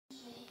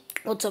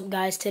What's up,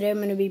 guys? Today I'm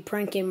going to be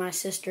pranking my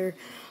sister.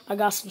 I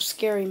got some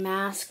scary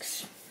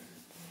masks.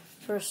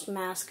 First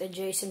mask, a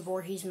Jason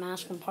Voorhees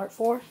mask from part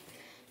 4.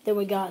 Then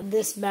we got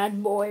this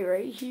bad boy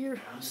right here.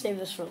 Save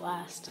this for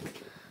last.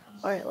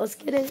 Alright, let's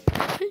get it.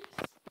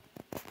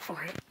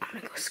 Alright, I'm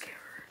going to go scare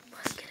her.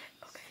 Let's get it.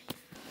 Okay.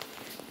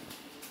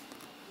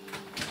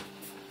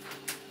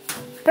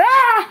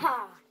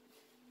 Ah!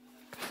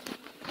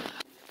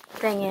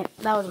 Dang it.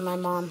 That was my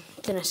mom.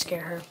 Didn't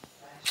scare her.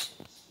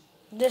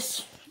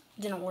 This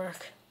didn't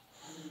work.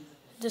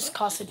 This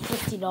costed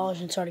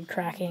 $50 and started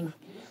cracking.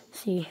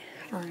 See?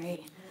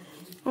 Alright.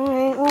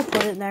 Alright, we'll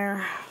put it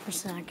there for a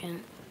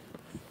second.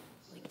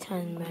 Like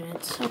 10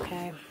 minutes.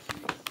 Okay.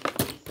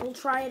 We'll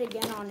try it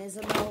again on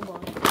Isabel,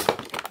 but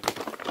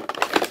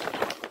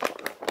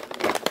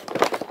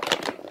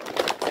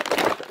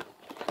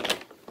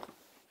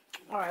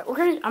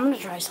alright, I'm gonna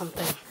try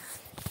something.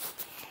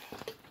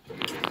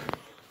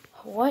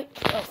 What?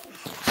 Oh,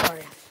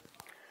 sorry.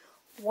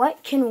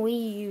 What can we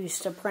use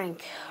to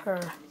prank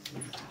her?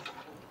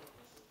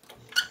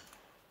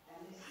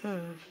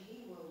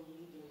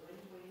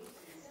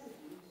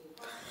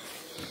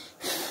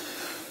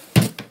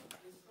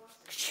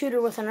 Shoot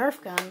her with a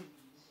Nerf gun.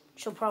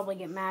 She'll probably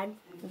get mad,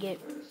 get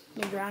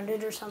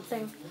grounded or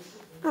something.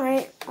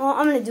 Alright, well,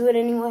 I'm gonna do it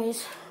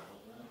anyways.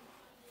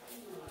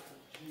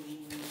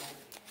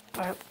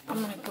 Alright,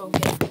 I'm gonna go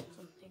get something.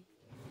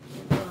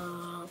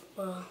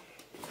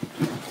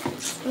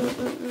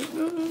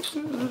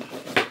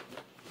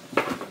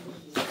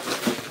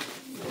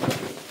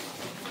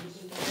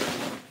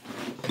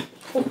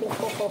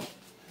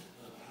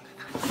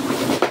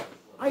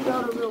 I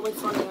got a really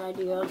funny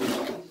idea.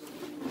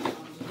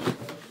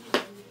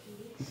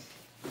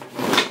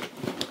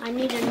 I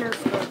need a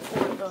Nerf dart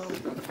for it though.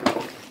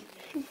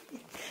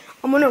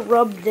 I'm gonna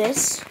rub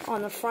this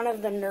on the front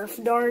of the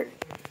Nerf dart.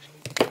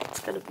 It's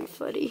gonna be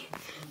funny.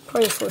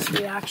 Priceless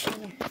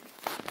reaction.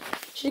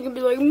 She's gonna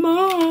be like,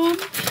 "Mom,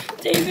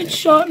 David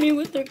shot me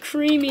with a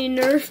creamy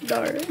Nerf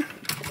dart."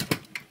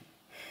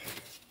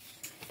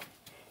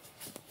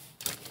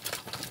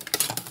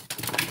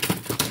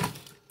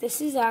 This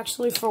is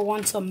actually for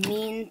once a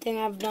mean thing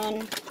I've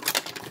done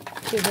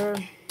to her.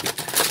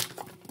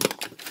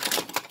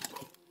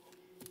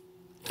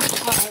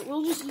 Alright,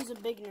 we'll just use a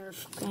big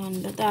Nerf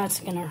gun, but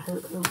that's gonna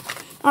hurt her.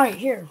 Alright,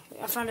 here.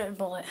 I found a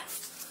bullet.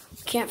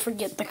 Can't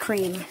forget the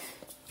cream.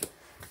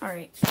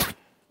 Alright.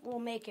 We'll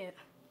make it.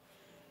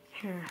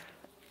 Here.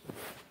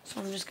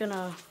 So I'm just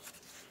gonna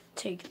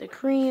take the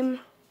cream.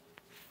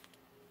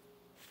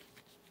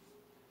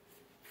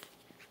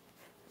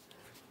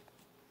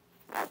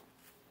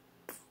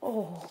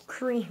 Oh,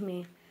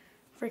 creamy.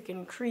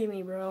 Freaking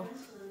creamy, bro.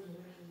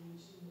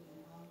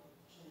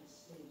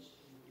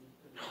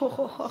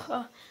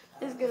 Oh,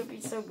 this is gonna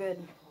be so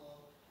good.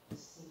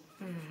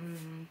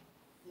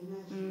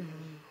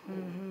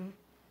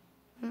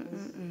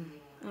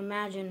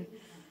 Imagine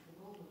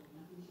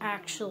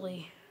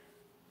actually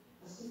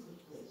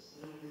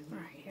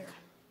right here.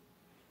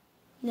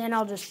 Then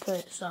I'll just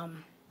put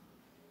some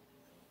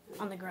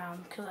on the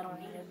ground because I don't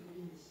need it.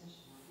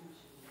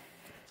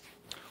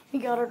 We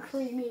got our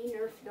creamy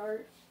Nerf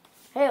dart.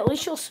 Hey, at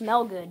least she'll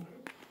smell good.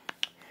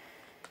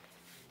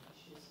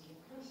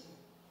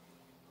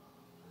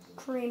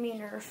 Creamy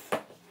Nerf.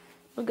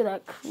 Look at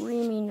that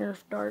creamy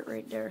Nerf dart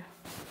right there.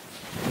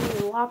 Hey,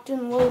 locked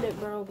and loaded,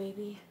 bro,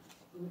 baby.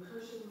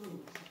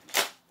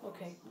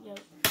 Okay, yep.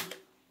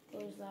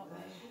 Goes that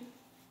way.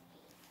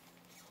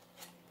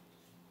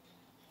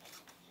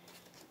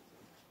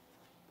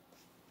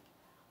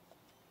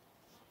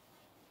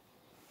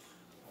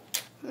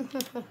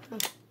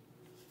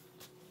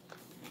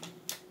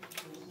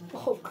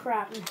 Oh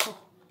crap, no.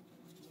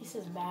 This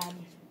is bad.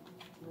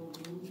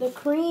 The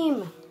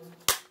cream.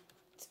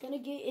 It's gonna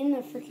get in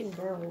the freaking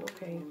barrel,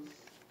 okay.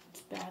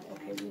 It's bad.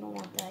 Okay, we don't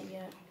want that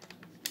yet.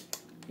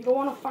 We don't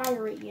want to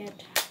fire it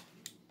yet.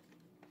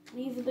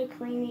 Leave the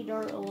creamy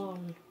dart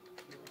alone.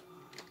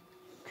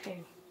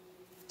 Okay.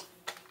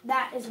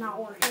 That is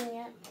not working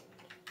yet.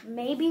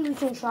 Maybe we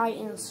can try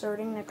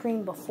inserting the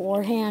cream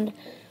beforehand,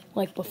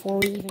 like before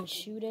we even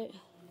shoot it.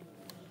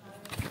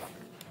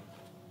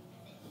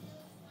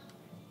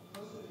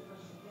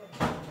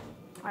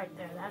 Right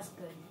there, that's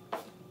good.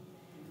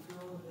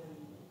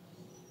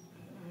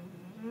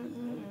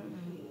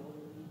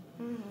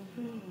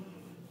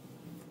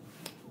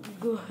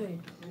 Good.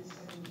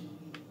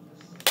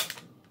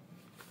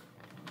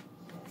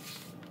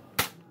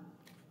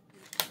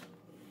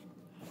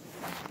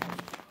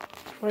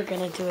 We're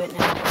gonna do it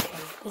now. Okay.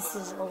 This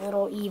is a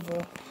little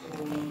evil.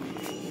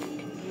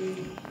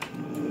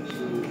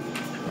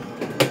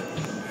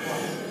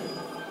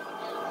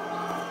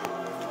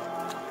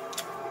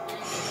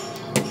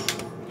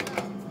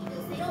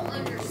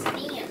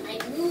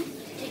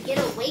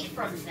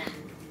 From them.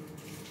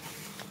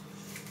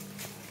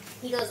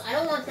 He goes, I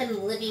don't want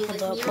them living with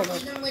me or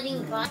even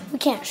living by. We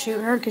can't shoot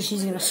her because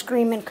she's going to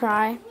scream and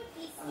cry.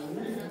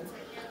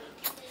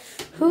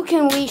 Who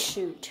can we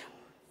shoot?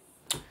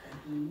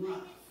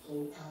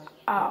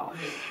 Oh,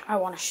 I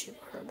want to shoot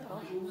her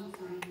though.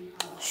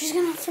 She's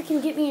gonna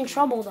freaking get me in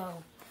trouble,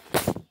 though.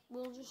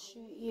 We'll just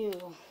shoot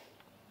you.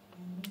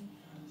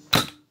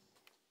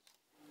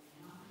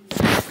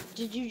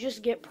 Did you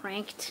just get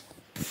pranked?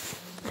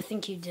 I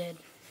think you did.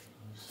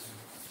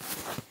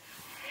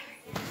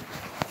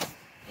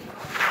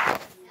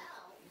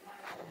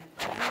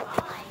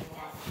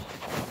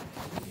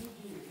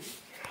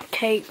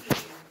 Okay.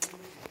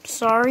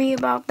 Sorry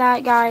about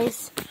that,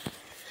 guys.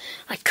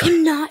 I could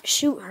not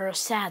shoot her,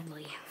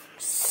 sadly.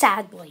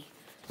 Sadly.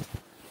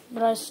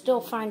 But I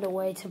still find a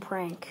way to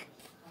prank.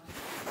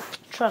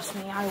 Trust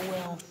me, I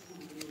will.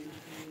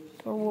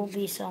 There will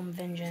be some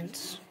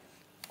vengeance.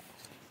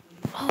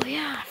 Oh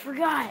yeah, I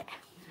forgot.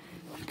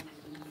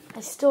 I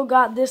still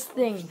got this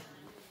thing.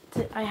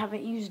 I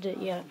haven't used it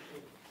yet.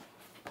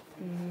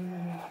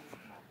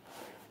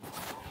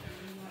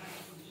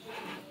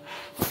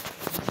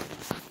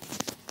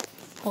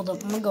 Hold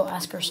up, I'm gonna go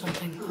ask her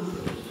something.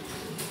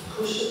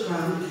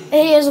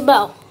 Hey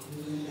Isabel,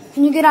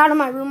 can you get out of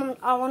my room?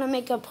 I want to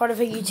make a part of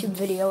a YouTube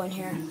video in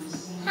here.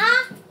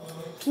 Huh?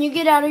 Can you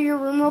get out of your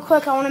room real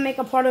quick? I want to make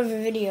a part of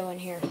a video in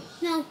here.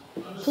 No.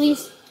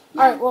 Please?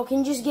 No. Alright, well, can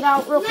you just get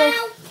out real quick?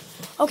 No.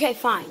 Okay,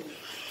 fine.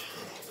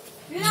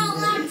 You're not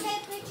allowed to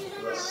take pictures of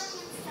my room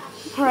and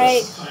stuff.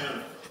 Alright.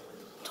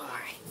 Don't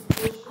worry.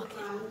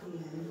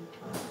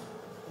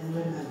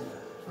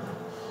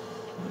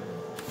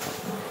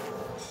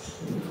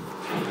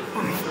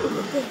 Alright.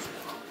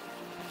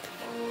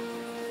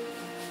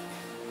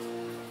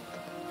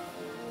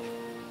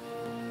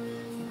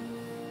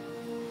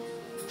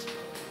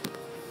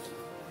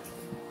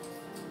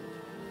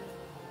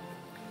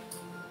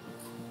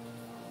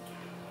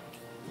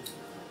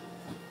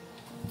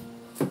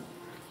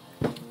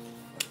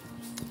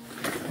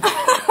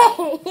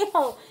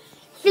 Yo,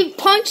 she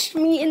punched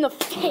me in the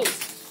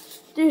face.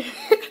 Dude,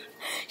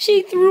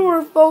 she threw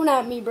her phone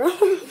at me, bro.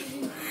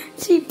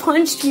 She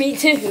punched me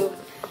too.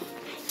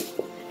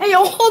 Hey,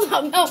 yo, hold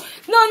up. No,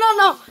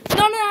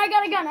 I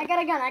got a gun.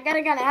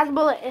 It has a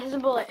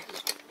bullet.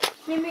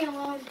 Leave me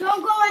alone.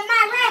 Don't go in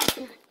my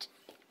room.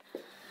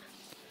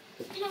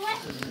 You know what?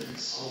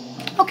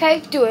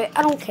 Okay, do it.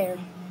 I don't care.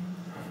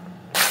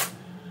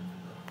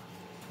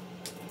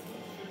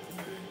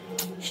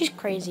 She's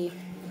crazy.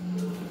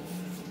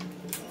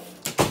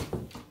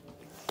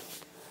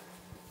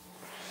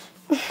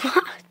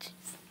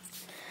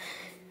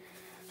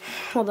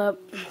 Hold up.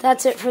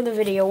 That's it for the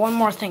video. One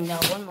more thing,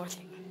 though. One more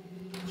thing.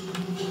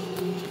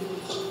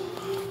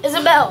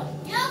 Isabel.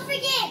 Don't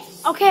forget.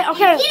 Okay. Get out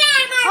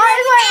of my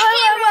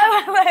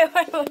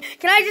room. Wait.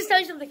 Can I just tell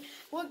you something?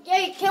 Well,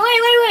 hey,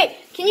 wait.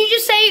 Can you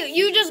just say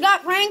you just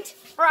got pranked?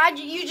 Or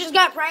you just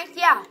got pranked?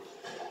 Yeah.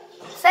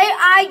 Say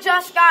I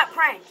just got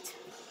pranked.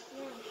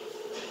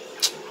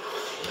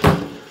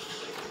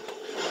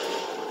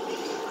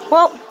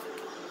 Well,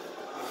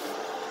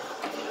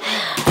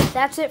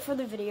 that's it for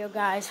the video,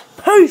 guys.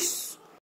 Peace!